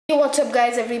Hey, what's up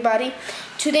guys, everybody.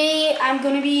 Today I'm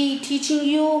going to be teaching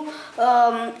you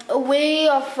a way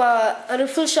of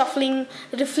riffle shuffling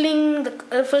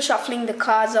the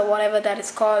cards, or whatever that is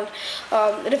called,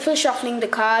 riffle shuffling the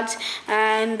cards.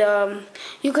 And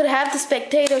you could have the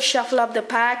spectator shuffle up the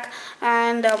pack,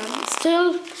 and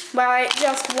still by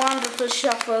just one riffle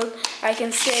shuffle I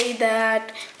can say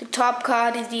that the top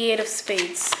card is the 8 of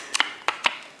spades.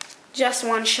 Just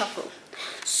one shuffle.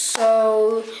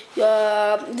 So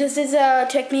this is a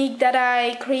technique that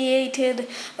I created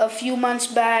a few months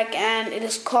back, and it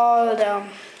is called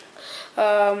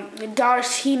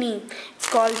Dartini. It's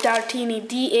called Dartini,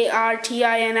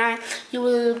 D-A-R-T-I-N-I. You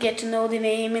will get to know the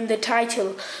name in the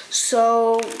title.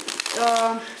 So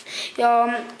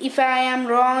if I am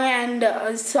wrong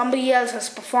and somebody else has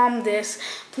performed this,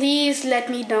 please let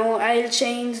me know. I'll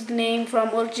change the name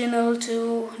from original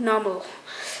to normal.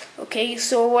 Okay,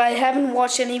 so I haven't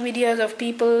watched any videos of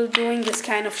people doing this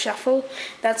kind of shuffle.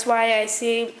 That's why I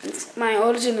say it's my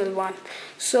original one.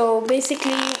 So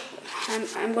basically,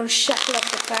 I'm going to shuffle up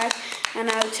the pack,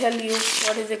 and I'll tell you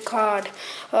what is the card.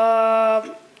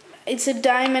 It's a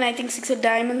diamond, I think 6 of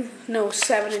diamonds. No,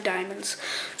 7 of diamonds.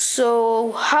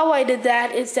 So how I did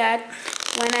that is that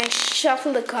when I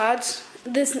shuffle the cards,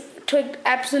 this trick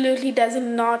absolutely does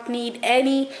not need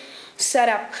any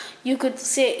setup. You could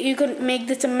make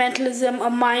this a mentalism, a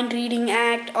mind reading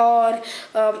act, or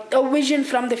a vision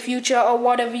from the future, or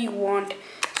whatever you want.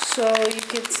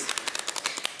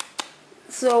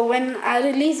 So when I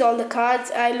release all the cards,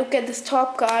 I look at this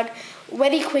top card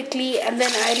very quickly, and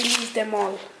then I release them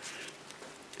all.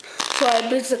 So I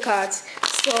bridge the cards.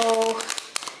 So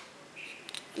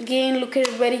again, look at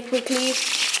it very quickly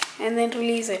and then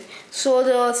release it. So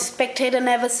the spectator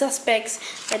never suspects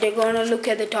that you're going to look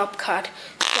at the top card.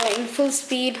 So in full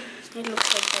speed, it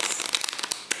looks like this.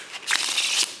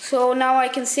 So now I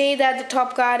can say that the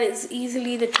top card is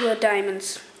easily the 2 of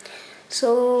diamonds.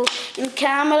 So in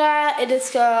camera it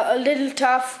is a little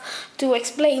tough to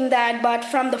explain that, but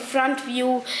from the front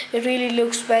view it really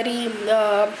looks very,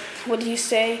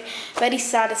 very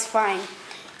satisfying.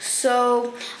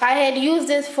 So I had used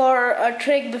this for a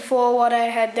trick before what I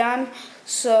had done.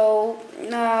 So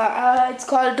it's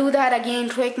called Do That Again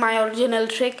trick, my original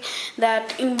trick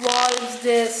that involves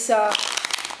this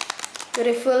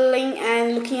riffling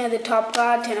and looking at the top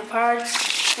card, 10 of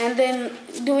hearts, and then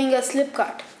doing a slip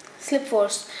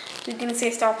force. You can say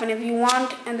stop whenever you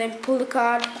want, and then pull the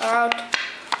card out,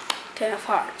 10 of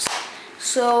hearts.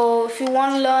 So if you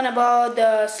want to learn about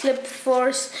the slip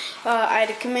force, I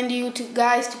recommend you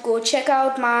guys to go check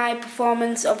out my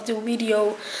performance of the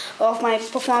video of my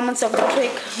performance of the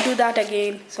trick. Do that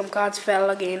again. Some cards fell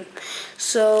again.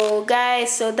 So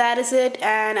guys, so that is it,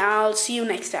 and I'll see you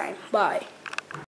next time. Bye.